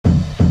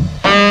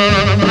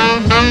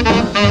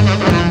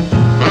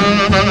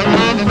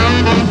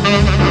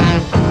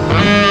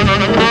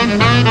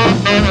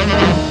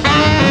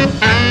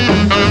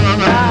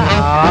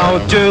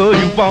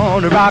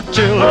rock,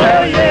 children?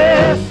 Oh,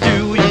 yes.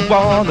 Do you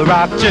wanna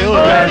rock,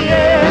 children? Oh,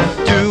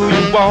 yes. Do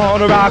you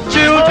wanna rock,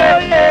 children?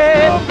 Oh,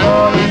 yes. Come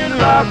on and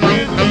rock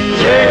with me.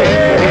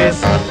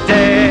 Yes,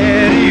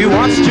 Daddy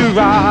wants to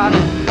rock.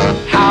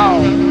 How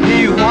he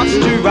wants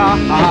to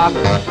rock.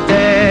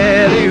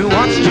 Daddy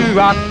wants to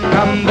rock.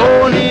 Come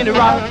on and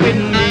rock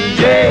with me.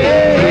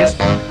 Yes,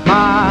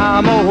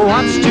 Mama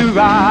wants to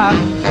rock.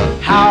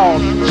 How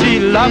she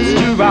loves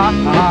to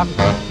rock.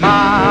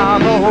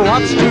 Mama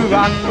wants to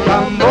rock.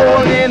 Come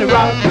on and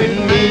rock with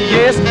me.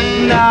 Yes,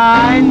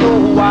 now I know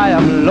why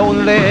I'm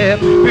lonely.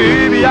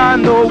 Baby, I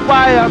know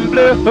why I'm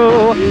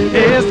blue.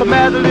 It's the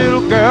mad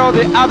little girl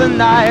the other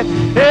night.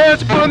 Yeah,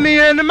 she put me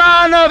in the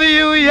mind of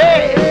you.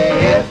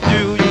 Yeah.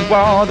 Do you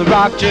want the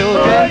rock,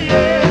 children?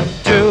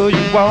 Do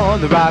you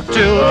want the rock,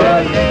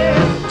 children?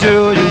 Do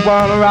you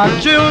want to rock,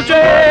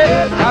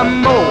 children?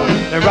 Come on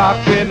and rock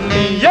with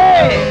me.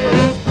 Yeah.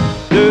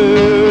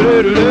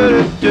 Do, do,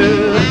 do, do,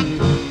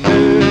 do.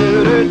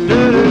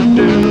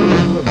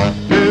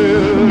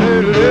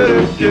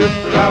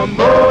 Come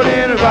on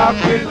and rock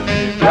with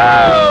me.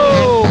 Go!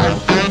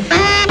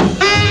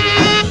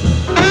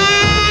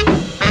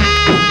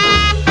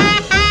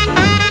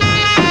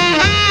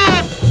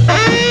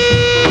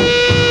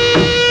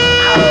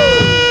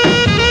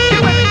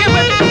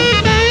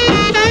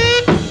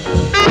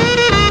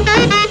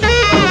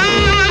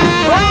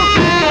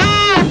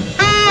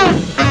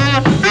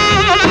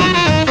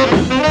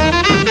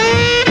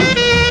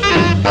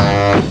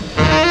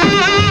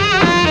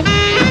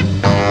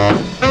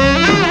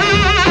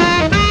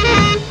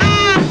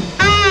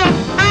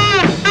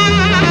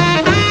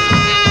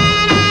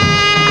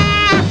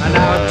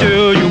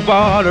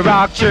 Wanna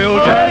rock,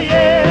 children? Oh,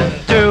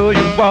 yes. Do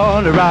you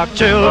wanna rock,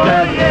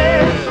 children? Oh,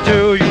 yes.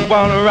 Do you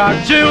wanna rock,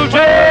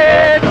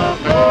 children?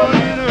 Come on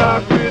and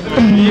rock with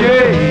me.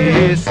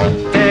 Yes,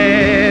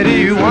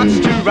 Daddy wants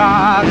to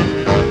rock.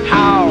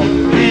 How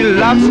he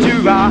loves to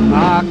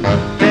rock.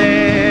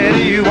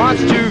 Daddy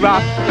wants to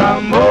rock.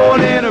 Come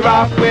on and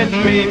rock with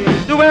me.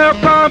 Well,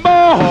 come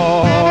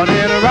on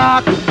and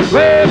rock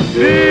with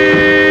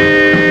me.